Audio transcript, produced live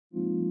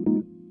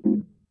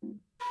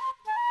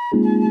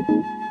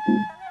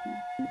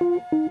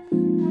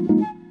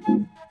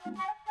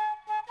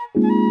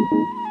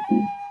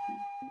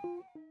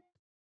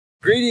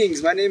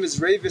Greetings, my name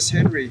is Ravis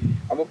Henry.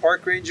 I'm a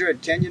park ranger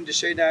at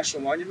Canyon-de-Chelly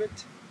National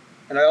Monument,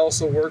 and I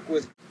also work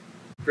with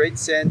Great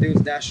Sand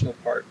Dunes National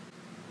Park.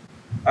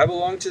 I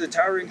belong to the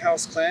Towering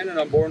House clan, and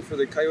I'm born for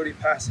the Coyote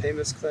Pass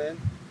Jemez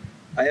clan.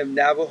 I am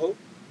Navajo,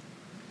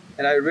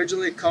 and I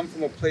originally come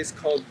from a place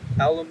called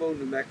Alamo,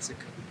 New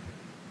Mexico.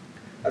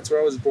 That's where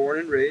I was born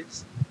and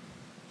raised,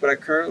 but I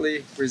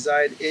currently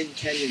reside in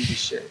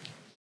Canyon-de-Chelly.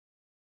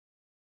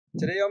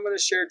 Today I'm going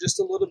to share just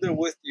a little bit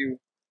with you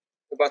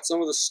about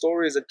some of the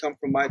stories that come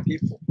from my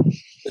people,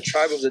 the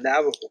tribe of the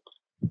Navajo,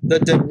 the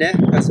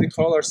Diné, as we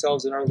call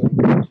ourselves in our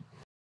language.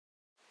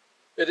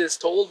 It is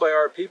told by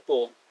our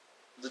people,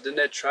 the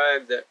Diné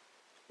tribe, that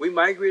we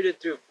migrated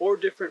through 4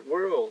 different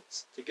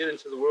worlds to get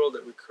into the world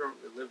that we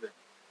currently live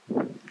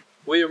in.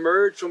 We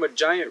emerged from a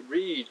giant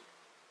reed,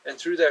 and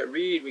through that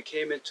reed we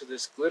came into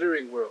this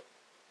glittering world,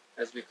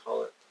 as we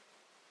call it.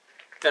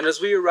 And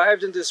as we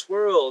arrived in this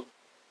world,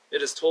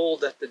 it is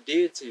told that the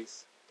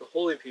deities, the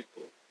holy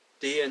people,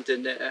 Diné and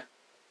Diné,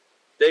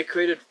 they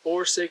created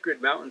 4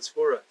 sacred mountains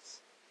for us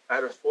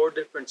out of 4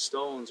 different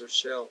stones or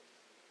shells.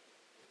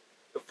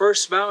 The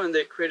first mountain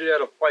they created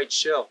out of white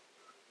shell,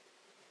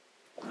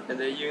 and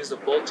they used a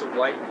bolt of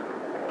lightning,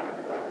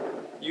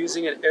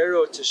 using an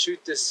arrow to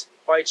shoot this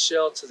white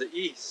shell to the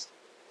east.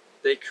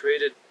 They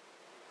created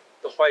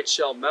the white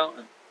shell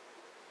mountain,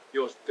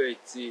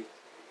 Yothbeit-Zi.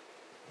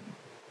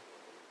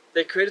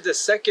 They created the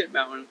second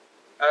mountain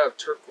out of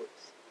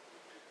turquoise.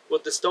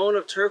 With the stone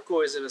of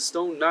turquoise and a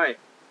stone knife,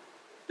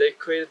 they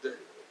created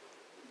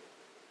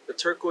the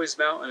turquoise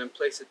mountain and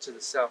placed it to the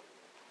south.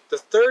 The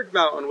third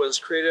mountain was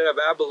created out of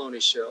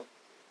abalone shell.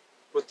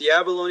 With the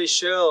abalone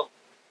shell,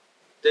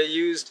 they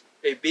used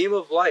a beam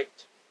of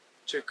light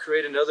to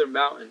create another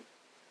mountain,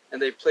 and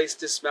they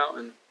placed this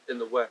mountain in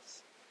the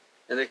west.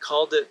 And they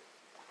called it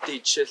the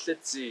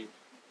Chelly,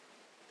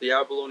 the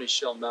abalone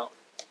shell mountain.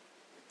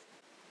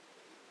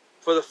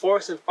 For the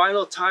fourth and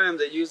final time,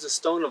 they used a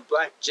stone of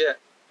black jet,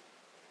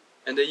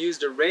 and they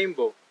used a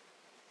rainbow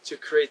to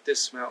create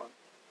this mountain.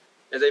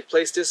 And they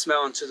placed this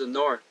mountain to the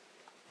north,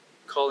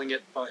 calling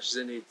it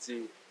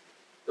Pashzenit-Zi,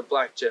 the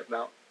Black Jet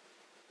Mountain.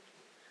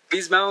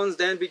 These mountains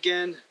then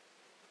began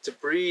to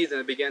breathe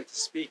and they began to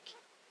speak.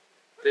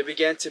 They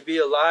began to be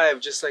alive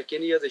just like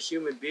any other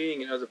human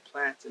being and other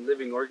plant and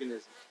living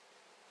organism.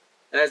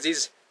 And as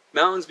these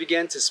mountains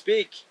began to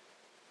speak,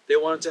 they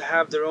wanted to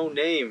have their own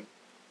name,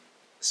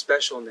 a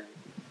special name.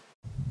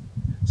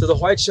 So the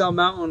White Shell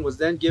Mountain was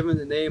then given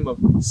the name of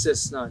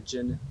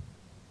Sis-na-Jin.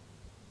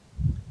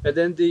 And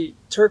then the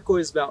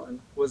Turquoise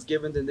Mountain was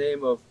given the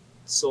name of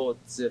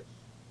So-Zif.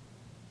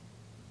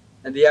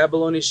 And the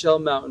Abalone Shell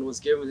Mountain was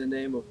given the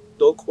name of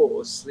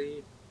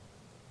Doko-Oslid.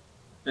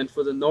 And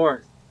for the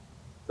north,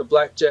 the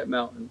Black Jet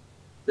Mountain,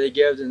 they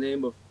gave the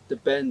name of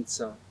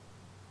Debensa.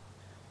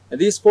 And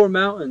these 4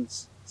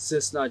 mountains,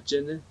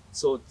 Sis-na-Jin,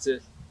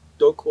 So-Zif,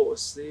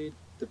 Doko-Oslid,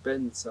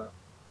 Debensa,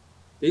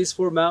 these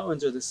 4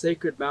 mountains are the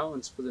sacred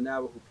mountains for the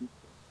Navajo people.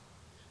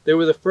 They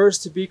were the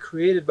first to be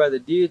created by the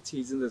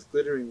deities in this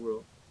glittering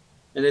world,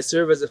 and they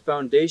serve as a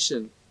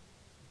foundation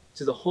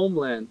to the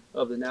homeland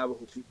of the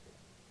Navajo people.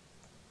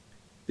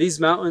 These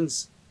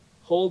mountains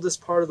hold this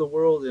part of the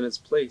world in its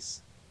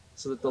place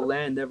so that the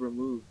land never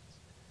moves.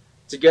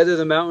 Together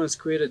the mountains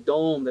create a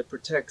dome that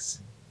protects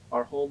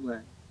our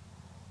homeland.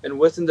 And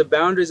within the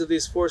boundaries of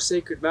these 4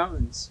 sacred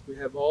mountains, we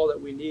have all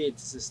that we need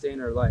to sustain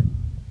our life.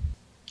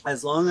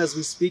 As long as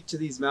we speak to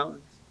these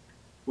mountains,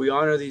 we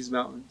honor these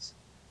mountains,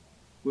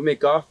 we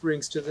make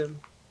offerings to them,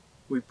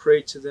 we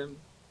pray to them,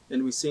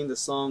 and we sing the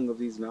song of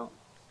these mountains.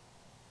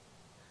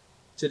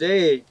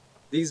 Today,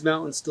 these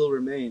mountains still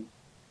remain.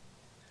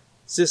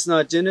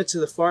 Sis-na-Jin to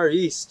the far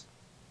east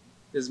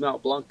is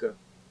Mount Blanca.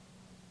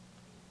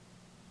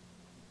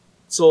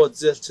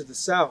 So-Zif to the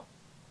south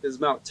is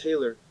Mount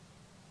Taylor.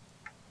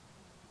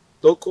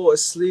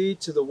 Doko-Oslid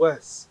to the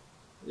west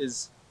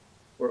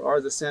are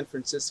the San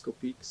Francisco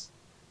peaks.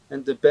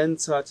 And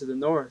Debensa to the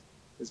north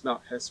is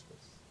Mount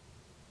Hesperus.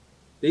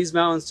 These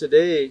mountains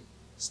today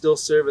still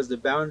serve as the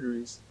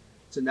boundaries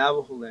to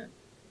Navajo land,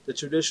 the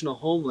traditional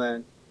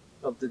homeland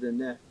of the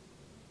Diné,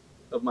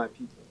 of my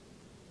people.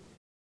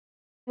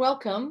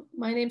 Welcome.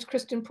 My name's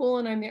Kristin Poole,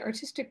 and I'm the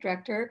artistic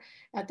director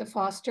at the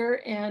Foster.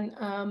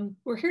 And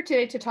we're here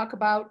today to talk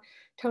about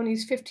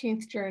Tony's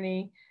 15th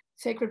journey,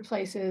 Sacred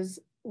Places,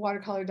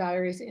 Watercolor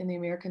Diaries in the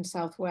American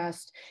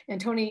Southwest.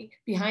 And Tony,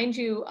 behind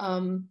you,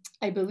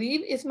 I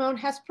believe is Mount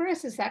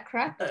Hesperus. Is that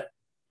correct?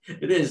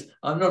 It is.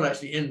 I'm not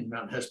actually in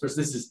Mount Hesperus.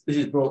 This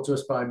is brought to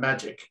us by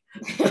magic.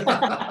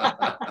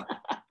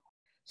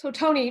 So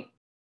Tony,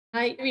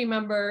 I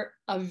remember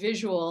a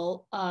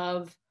visual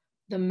of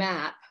the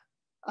map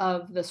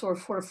of the sort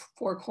of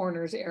four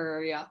corners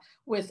area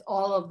with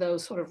all of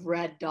those sort of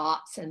red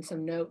dots and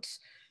some notes.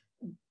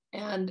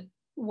 And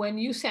when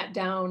you sat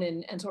down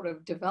and sort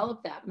of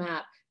developed that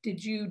map,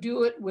 did you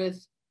do it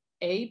with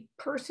a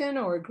person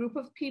or a group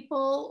of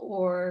people,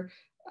 or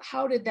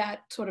how did that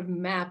sort of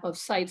map of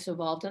sites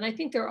evolve? And I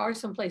think there are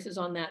some places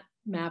on that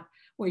map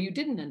where you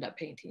didn't end up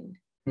painting.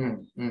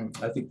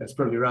 I think that's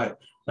probably right.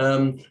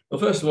 Well,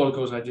 first of all, of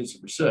course, I did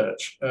some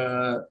research.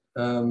 I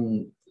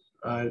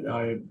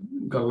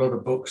got a lot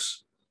of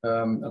books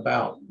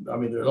about, I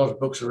mean, there are a lot of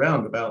books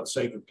around about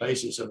sacred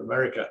places of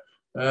America.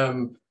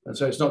 And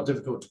so it's not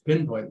difficult to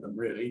pinpoint them,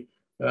 really.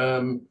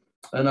 And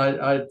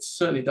I'd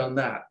certainly done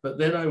that. But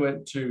then I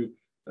went to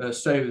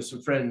stay with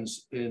some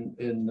friends in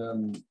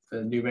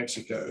New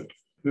Mexico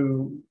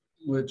who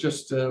were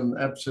just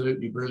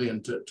absolutely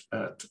brilliant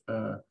at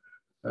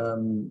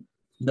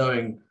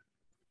knowing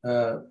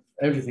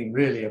everything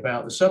really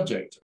about the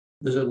subject.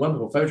 There's a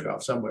wonderful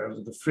photograph somewhere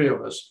of the three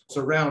of us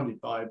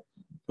surrounded by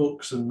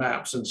books and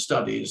maps and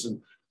studies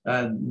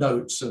and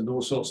notes and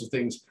all sorts of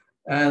things.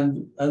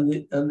 And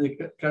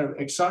the kind of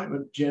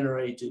excitement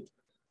generated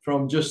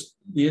from just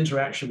the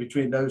interaction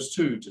between those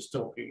two just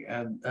talking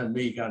and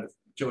me kind of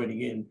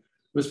joining in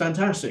was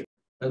fantastic.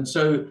 And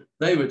so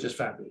they were just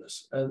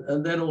fabulous.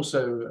 And then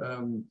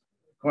also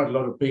quite a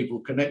lot of people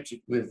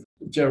connected with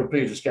Gerald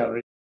Peters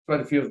Gallery.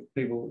 Quite a few of the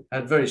people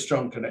had very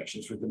strong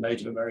connections with the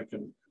Native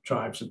American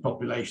tribes and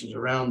populations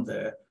around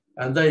there.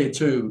 And they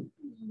too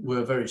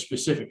were very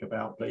specific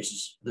about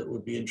places that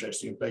would be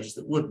interesting and places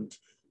that wouldn't.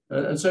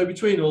 And so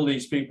between all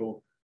these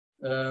people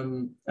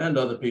and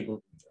other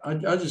people,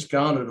 I just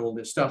garnered all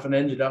this stuff and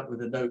ended up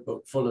with a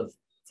notebook full of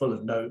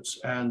notes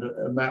and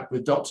a map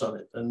with dots on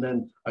it. And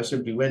then I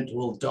simply went to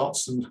all the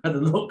dots and had a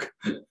look.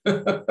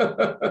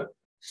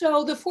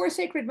 So the four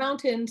sacred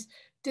mountains,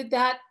 did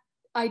that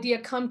idea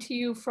come to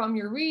you from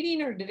your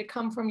reading, or did it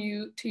come from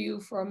you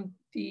from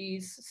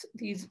these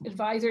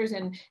advisors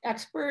and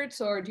experts,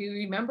 or do you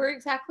remember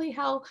exactly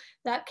how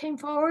that came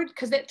forward?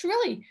 Because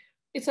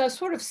it's a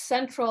sort of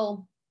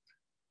central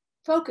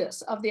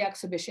focus of the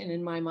exhibition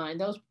in my mind.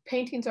 Those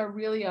paintings are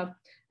really an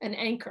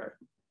anchor.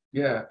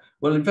 Yeah,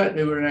 well, in fact,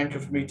 they were an anchor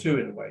for me too,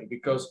 in a way,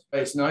 because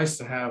it's nice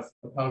to have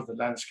a part of the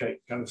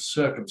landscape kind of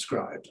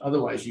circumscribed.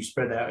 Otherwise, you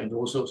spread out into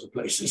all sorts of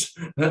places.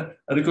 And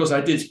of course,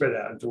 I did spread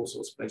out into all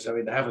sorts of places. I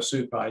mean, to have a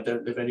super, I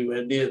don't live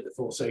anywhere near the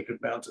four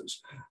sacred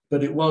mountains,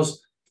 but it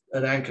was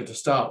an anchor to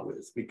start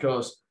with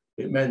because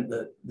it meant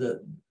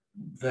that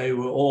they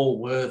were all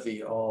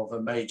worthy of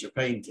a major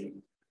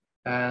painting.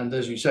 And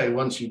as you say,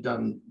 once you've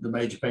done the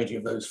major painting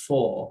of those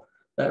four,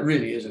 that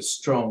really is a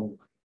strong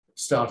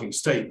starting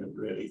statement,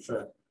 really,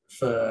 for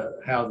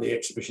how the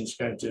exhibition is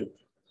going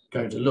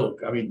to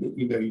look. I mean,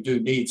 you do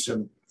need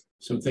some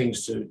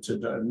things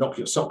to knock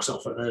your socks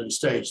off at an early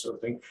stage, sort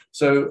of thing.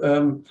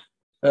 So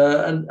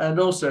and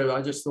also,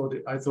 I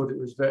thought it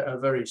was a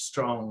very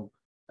strong.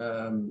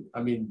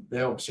 I mean,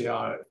 they obviously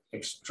are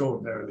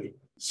extraordinarily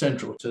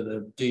central to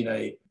the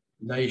Diné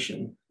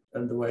nation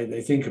and the way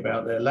they think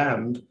about their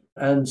land,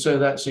 and so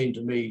that seemed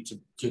to me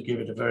to give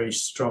it a very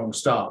strong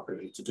start,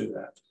 really, to do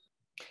that.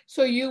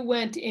 So you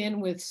went in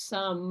with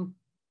some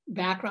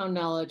background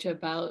knowledge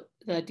about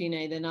the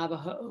Diné, the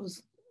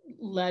Navajos,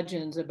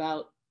 legends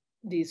about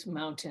these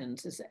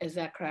mountains. Is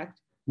that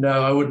correct?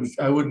 No, I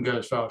wouldn't go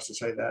as far as to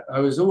say that. I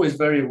was always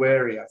very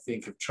wary, I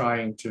think, of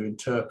trying to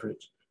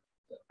interpret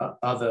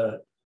other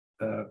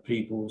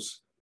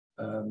people's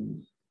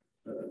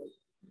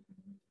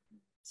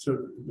sort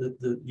of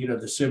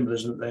the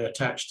symbolism that they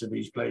attach to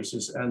these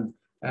places and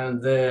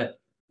their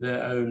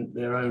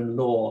own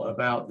lore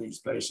about these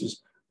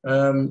places.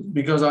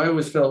 Because I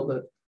always felt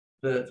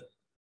that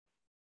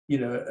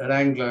an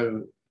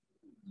Anglo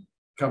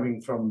coming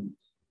from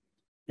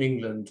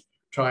England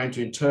trying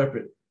to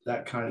interpret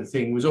that kind of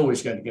thing was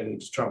always going to get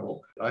into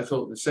trouble. I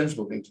thought the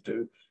sensible thing to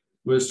do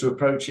was to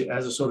approach it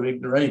as a sort of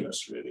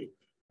ignoramus, really,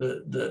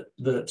 that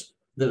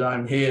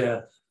I'm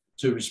here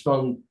to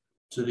respond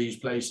to these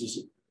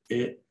places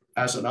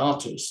as an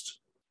artist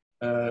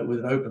with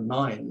an open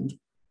mind.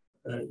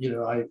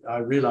 I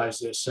realize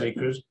they're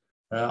sacred.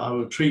 I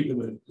will treat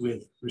them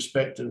with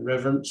respect and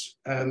reverence,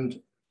 and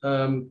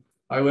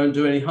I won't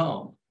do any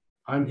harm.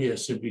 I'm here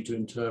simply to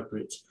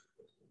interpret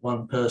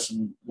one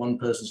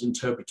person's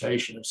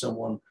interpretation of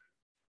someone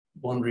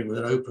wandering with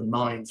an open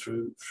mind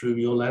through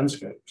your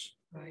landscapes.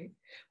 Right.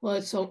 Well,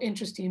 it's so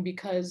interesting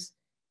because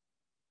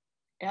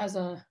as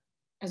a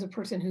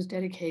person who's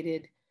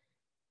dedicated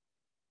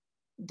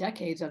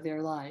decades of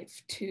their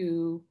life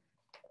to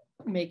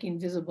making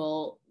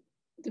visible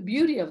the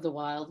beauty of the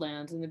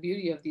wildlands and the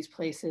beauty of these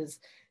places,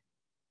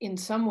 in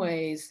some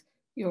ways,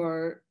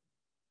 you're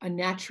a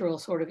natural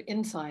sort of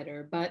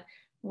insider. But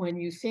when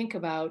you think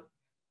about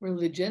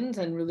religions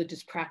and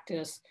religious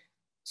practice,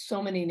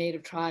 so many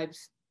Native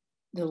tribes,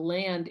 the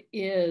land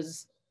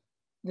is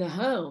the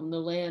home. The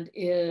land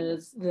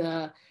is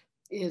the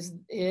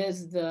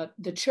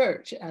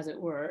church, as it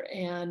were.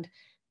 And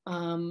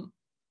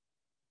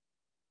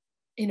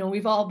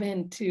we've all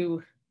been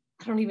to,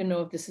 I don't even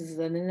know if this is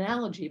an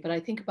analogy, but I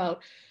think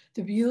about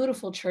the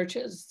beautiful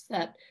churches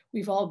that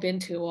we've all been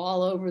to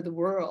all over the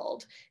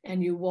world.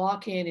 And you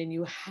walk in and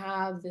you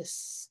have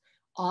this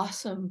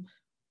awesome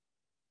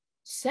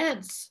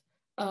sense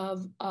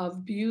of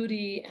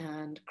beauty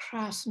and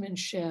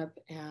craftsmanship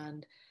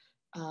and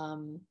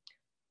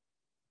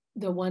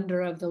the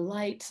wonder of the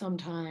light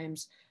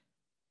sometimes,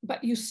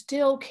 but you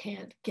still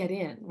can't get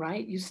in,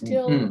 right? You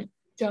still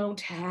don't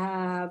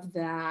have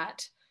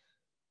that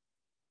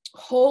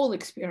whole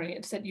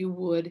experience that you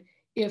would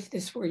if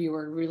this were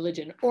your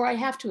religion, or I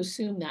have to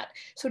assume that.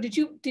 So did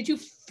you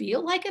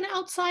feel like an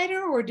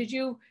outsider, or did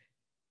you,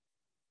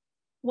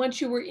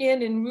 once you were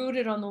in and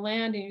rooted on the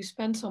land and you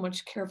spend so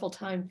much careful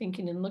time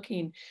thinking and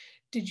looking,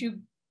 did you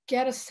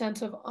get a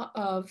sense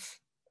of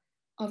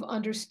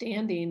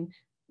understanding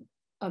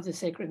of the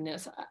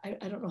sacredness?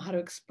 I don't know how to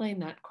explain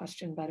that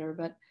question better,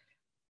 but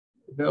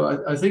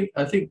no, I think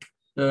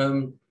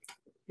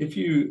if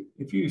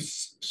you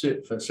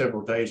sit for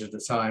several days at a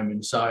time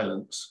in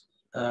silence,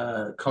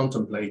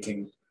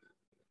 contemplating,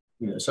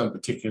 some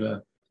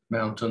particular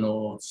mountain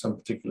or some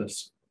particular,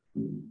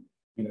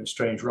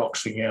 strange rock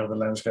sticking out of the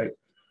landscape,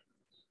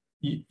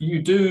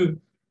 you do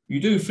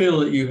feel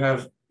that you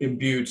have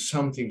imbued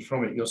something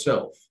from it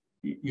yourself.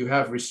 You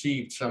have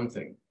received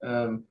something,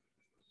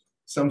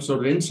 some sort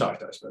of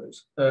insight, I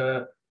suppose.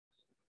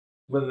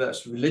 Whether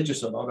that's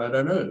religious or not, I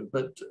don't know.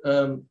 But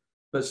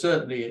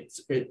certainly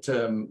I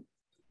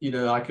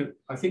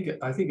think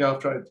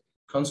after I'd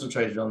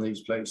concentrated on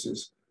these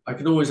places, I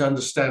could always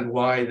understand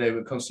why they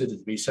were considered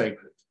to be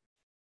sacred.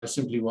 I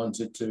simply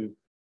wanted to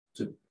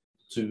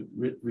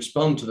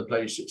respond to the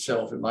place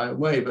itself in my own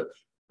way.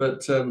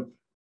 But I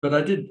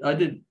did,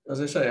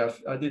 as I say,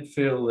 I did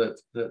feel that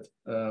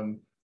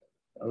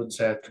I wouldn't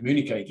say I'd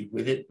communicated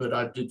with it, but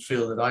I did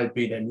feel that I'd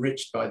been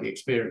enriched by the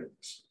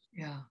experience.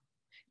 Yeah.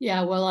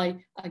 Yeah. Well,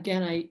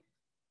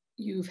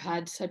 you've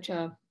had such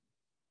a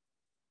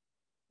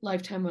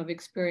lifetime of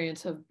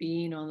experience of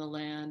being on the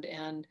land,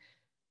 and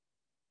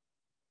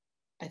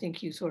I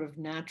think you sort of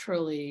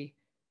naturally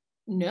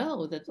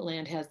know that the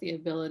land has the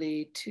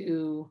ability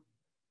to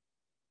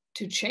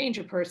change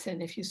a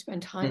person if you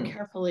spend time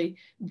carefully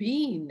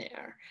being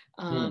there.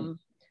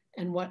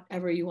 And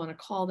whatever you want to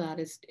call that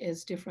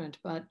is different.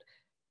 But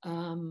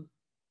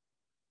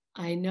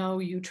I know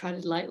you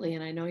treaded lightly,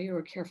 and I know you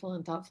were careful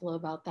and thoughtful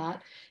about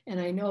that.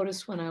 And I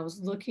noticed when I was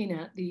looking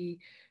at the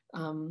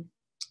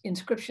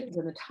inscriptions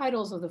and the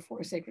titles of the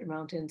 4 sacred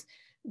mountains,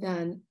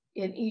 then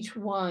in each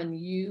one,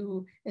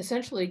 you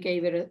essentially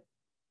gave it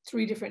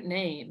 3 different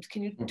names.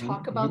 Can you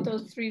talk about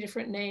those 3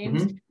 different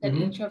names that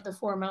each of the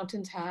 4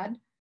 mountains had?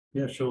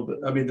 Yeah, sure.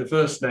 But I mean, the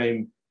first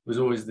name was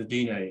always the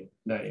Diné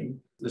name.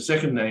 The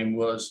second name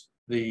was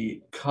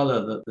the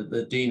color that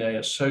the Diné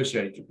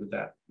associated with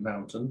that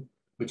mountain,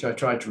 which I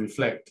tried to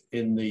reflect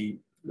in the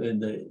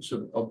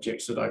sort of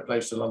objects that I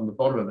placed along the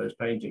bottom of those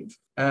paintings.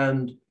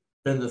 And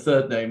then the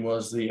third name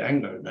was the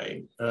Anglo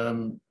name,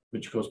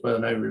 which of course bear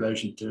no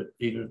relation to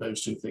either of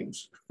those 2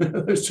 things,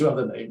 those 2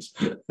 other names.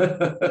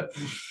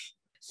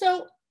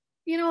 So,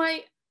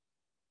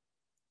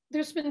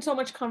 there's been so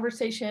much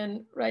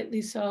conversation,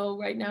 rightly so,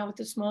 right now at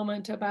this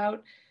moment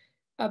about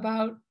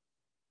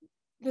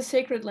the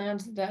sacred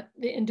lands that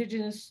the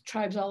indigenous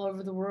tribes all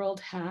over the world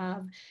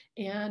have,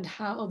 and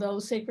how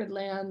those sacred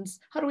lands,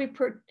 how do we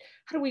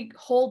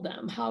hold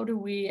them? How do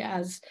we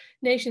as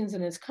nations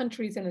and as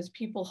countries and as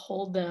people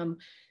hold them?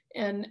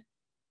 And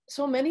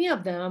so many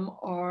of them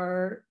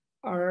are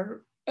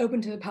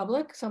open to the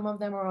public. Some of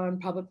them are on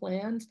public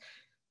lands.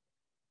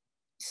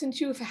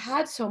 Since you've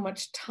had so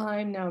much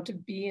time now to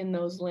be in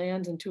those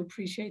lands and to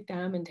appreciate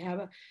them and to have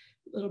a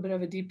little bit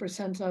of a deeper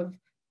sense of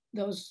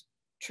those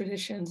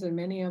traditions than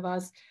many of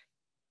us,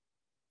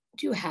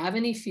 do you have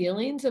any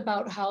feelings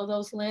about how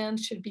those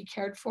lands should be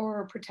cared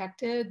for or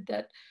protected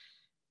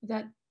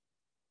that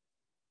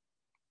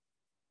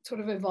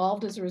sort of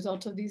evolved as a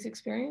result of these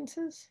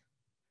experiences?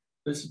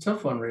 It's a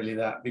tough one, really,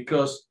 that,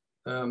 because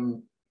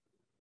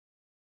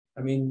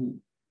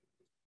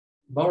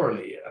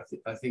morally,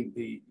 I think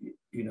a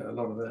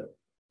lot of the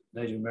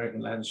Native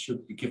American lands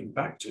should be given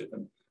back to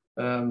them.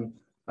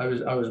 I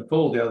was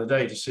appalled the other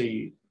day to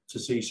see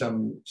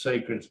some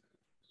sacred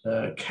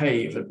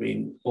cave had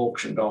been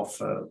auctioned off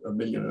for $1.5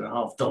 million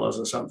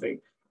or something,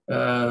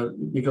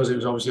 because it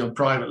was obviously on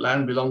private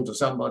land, belonged to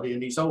somebody,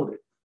 and he sold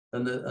it.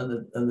 And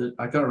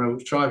I can't remember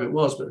which tribe it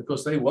was, but of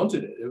course they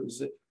wanted it.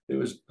 It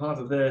was part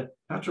of their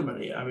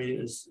patrimony. I mean,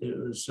 it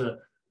was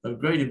of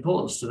great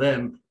importance to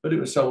them, but it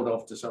was sold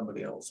off to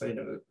somebody else. They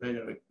never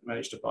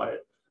managed to buy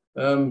it,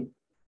 and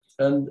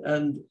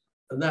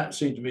that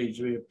seemed to me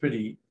to be a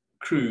pretty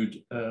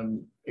crude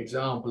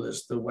example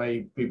as to the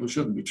way people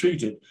shouldn't be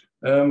treated.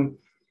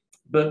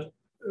 But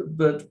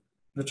the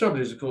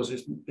trouble is, of course,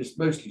 it's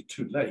mostly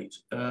too late.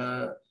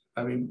 The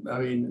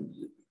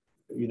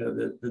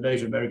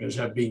Native Americans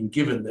have been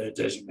given their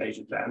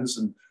designated lands,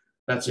 and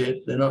that's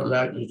it. They're not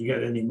likely to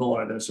get any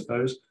more, I don't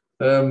suppose.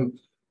 And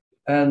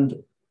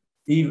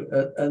you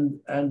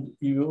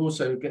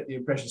also get the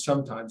impression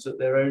sometimes that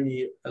they're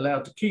only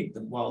allowed to keep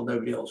them while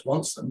nobody else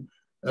wants them,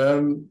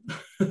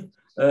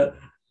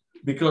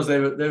 because they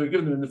were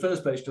given them in the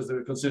first place because they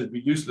were considered to be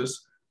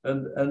useless,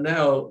 and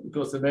now, of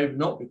course, they may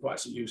not be quite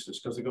so useless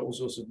because they've got all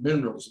sorts of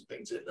minerals and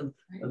things in them,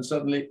 and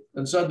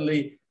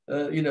suddenly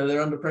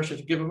they're under pressure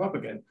to give them up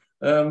again,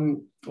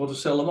 or to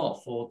sell them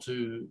off, or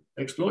to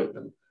exploit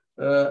them.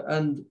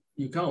 And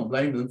you can't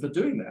blame them for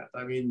doing that.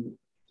 I mean,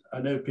 I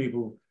know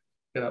people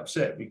get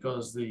upset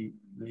because the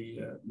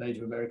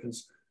Native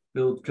Americans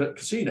build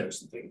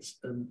casinos and things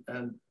and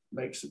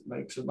make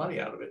some money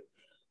out of it.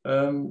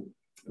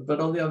 But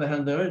on the other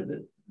hand,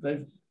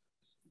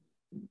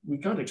 we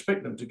can't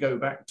expect them to go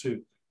back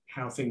to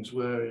how things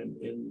were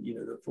in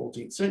the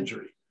 14th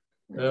century.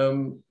 They're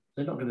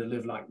not going to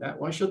live like that.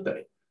 Why should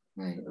they?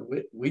 Right.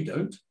 We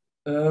don't.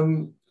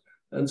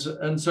 And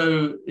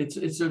so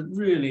it's a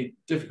really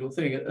difficult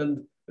thing.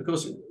 And of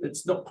course,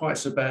 it's not quite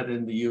so bad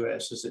in the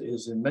US as it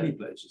is in many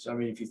places. I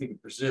mean, if you think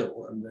of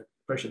Brazil and the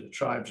pressure the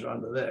tribes are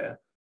under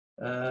there,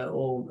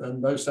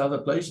 and most other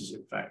places,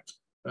 in fact,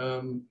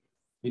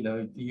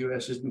 the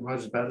US isn't quite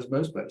as bad as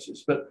most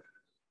places. But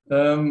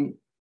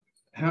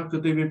how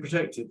could they be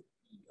protected?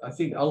 I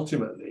think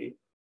ultimately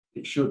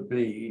it should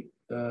be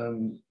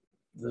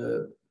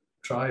the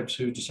tribes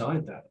who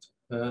decide that,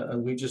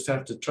 and we just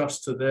have to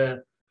trust to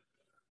their,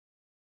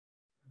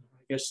 I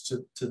guess,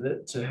 to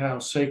how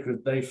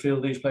sacred they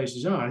feel these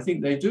places are. I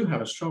think they do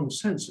have a strong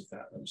sense of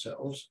that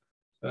themselves,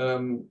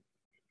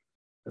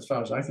 as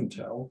far as I can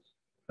tell.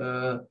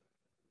 But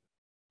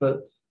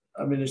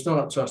I mean, it's not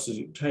up to us to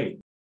dictate.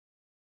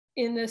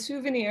 In the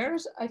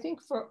souvenirs, I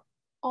think for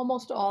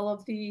almost all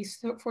of the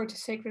Fort to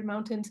Sacred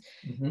Mountains,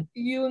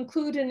 you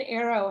include an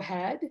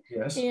arrowhead.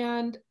 Yes.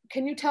 And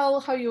can you tell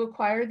how you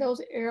acquired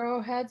those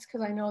arrowheads?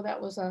 Because I know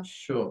that was a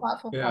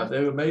thoughtful process.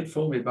 They were made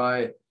for me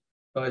by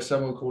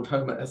someone called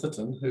Homer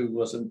Etherton, who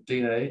was a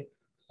Diné,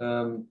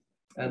 an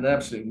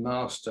absolute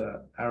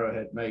master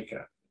arrowhead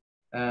maker.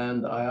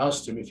 And I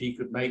asked him if he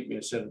could make me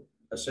a set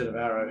of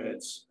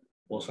arrowheads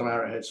or some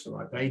arrowheads for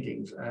my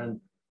paintings.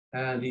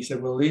 And he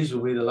said, well, these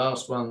will be the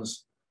last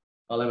ones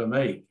I'll ever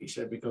make, he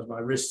said, because my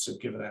wrists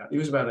have given out. He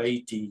was about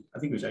 80, I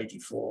think he was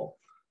 84.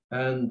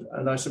 And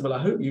I said, well, I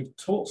hope you've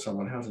taught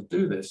someone how to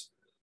do this.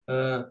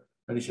 And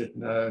he said,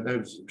 no,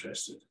 nobody's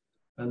interested.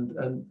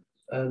 And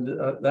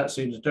that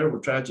seems a terrible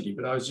tragedy,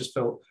 but I just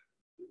felt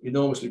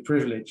enormously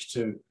privileged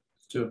to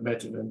have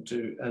met him and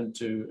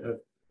to have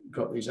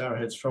got these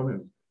arrowheads from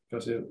him,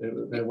 because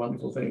they're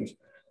wonderful things.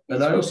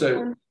 And I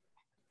also,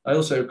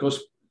 of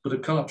course, put a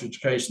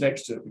cartridge case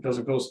next to it, because,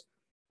 of course,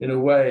 in a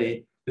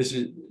way,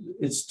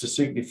 it's to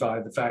signify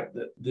the fact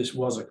that this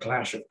was a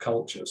clash of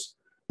cultures.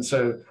 And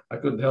so I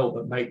couldn't help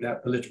but make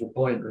that political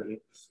point, really.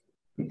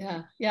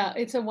 Yeah,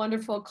 it's a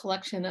wonderful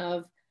collection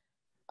of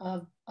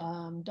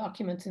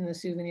documents in the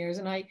souvenirs.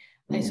 And I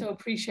so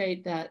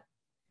appreciate that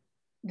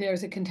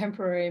there's a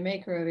contemporary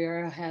maker of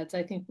arrowheads.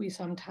 I think we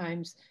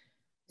sometimes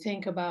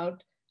think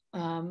about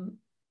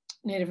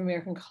Native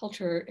American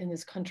culture in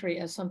this country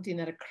as something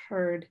that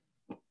occurred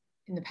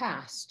in the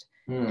past.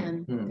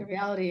 And the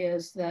reality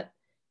is that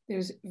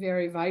there's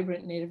very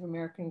vibrant Native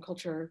American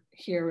culture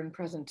here and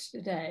present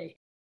today.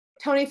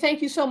 Tony,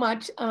 thank you so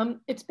much.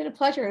 It's been a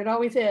pleasure. It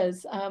always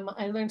is.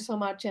 I learned so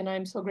much, and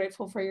I'm so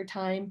grateful for your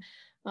time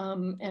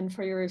and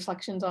for your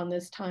reflections on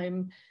this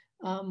time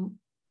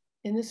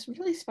in this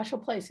really special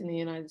place in the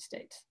United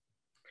States.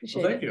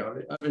 Appreciate it. Thank you.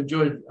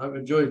 I've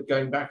enjoyed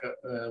going back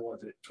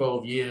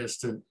 12 years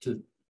to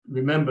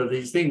remember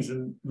these things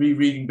and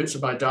rereading bits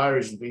of my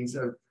diaries and things,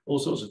 all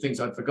sorts of things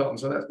I'd forgotten.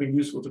 So that's been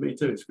useful to me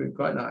too. It's been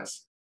quite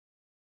nice.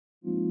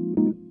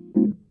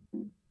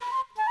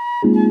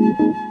 Thank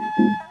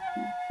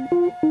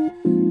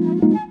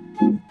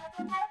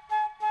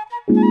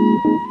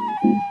you.